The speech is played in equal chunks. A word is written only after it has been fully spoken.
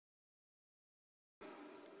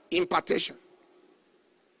Impartation.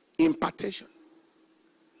 Impartation.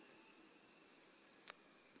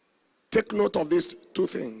 Take note of these two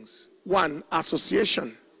things. One,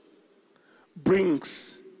 association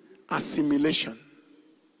brings assimilation.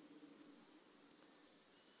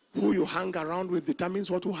 Who you hang around with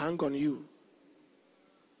determines what will hang on you.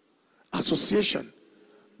 Association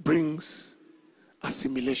brings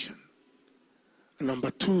assimilation. And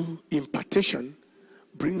number two, impartation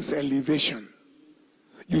brings elevation.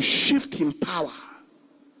 You shift in power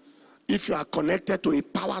if you are connected to a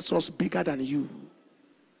power source bigger than you.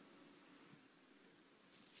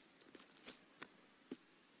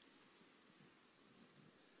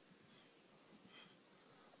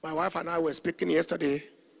 My wife and I were speaking yesterday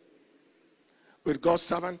with God's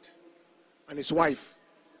servant and his wife.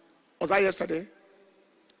 Was that yesterday?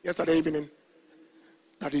 Yesterday evening.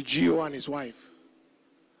 That is Gio and his wife.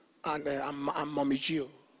 And Mommy Gio.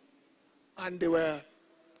 And they were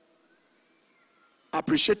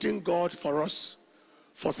appreciating God for us,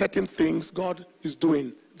 for certain things God is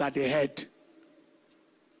doing that they had.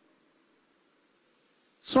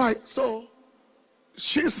 So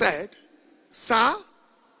she said, sir,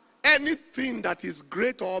 anything that is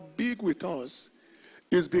great or big with us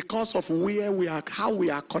is because of where we are, how we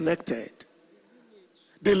are connected.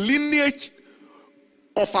 The lineage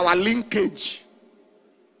of our linkage.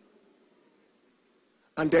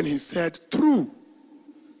 And then he said, true,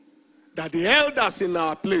 that the elders in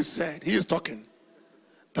our place said, he is talking,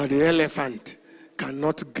 that the elephant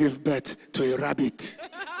cannot give birth to a rabbit.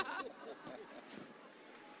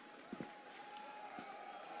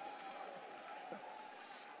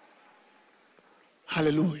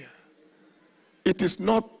 Hallelujah. It is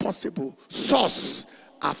not possible. Source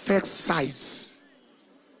affects size.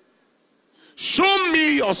 Show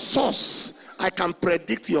me your source, I can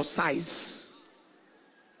predict your size.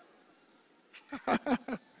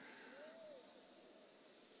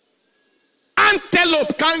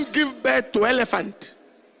 Antelope can't give birth to elephant.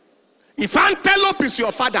 If antelope is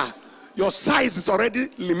your father, your size is already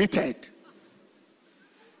limited.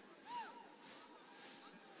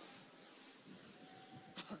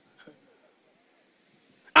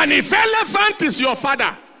 And if elephant is your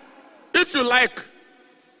father, if you like,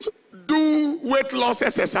 do weight loss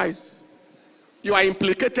exercise. You are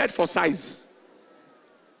implicated for size.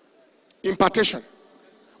 Impartation.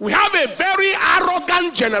 We have a very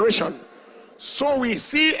arrogant generation. So we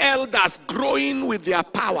see elders growing with their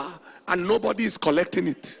power and nobody is collecting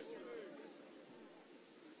it.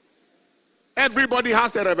 Everybody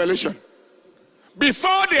has a revelation.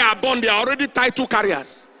 Before they are born, they are already title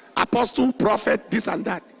carriers. Apostle, prophet, this and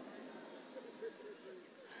that.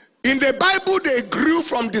 In the Bible, they grew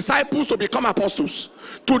from disciples to become apostles.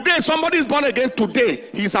 Today, somebody is born again. Today,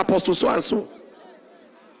 he is apostle so and so.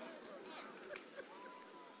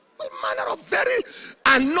 All manner of very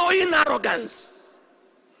annoying arrogance.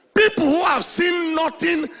 People who have seen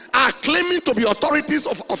nothing are claiming to be authorities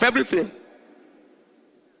of everything.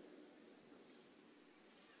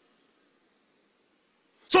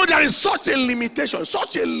 So there is such a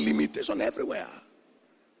limitation everywhere.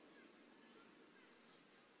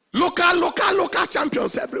 Local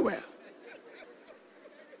champions everywhere.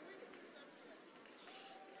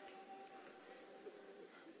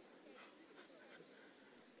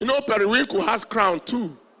 You know, Periwinkle has crown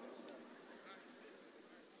too.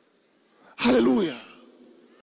 Hallelujah.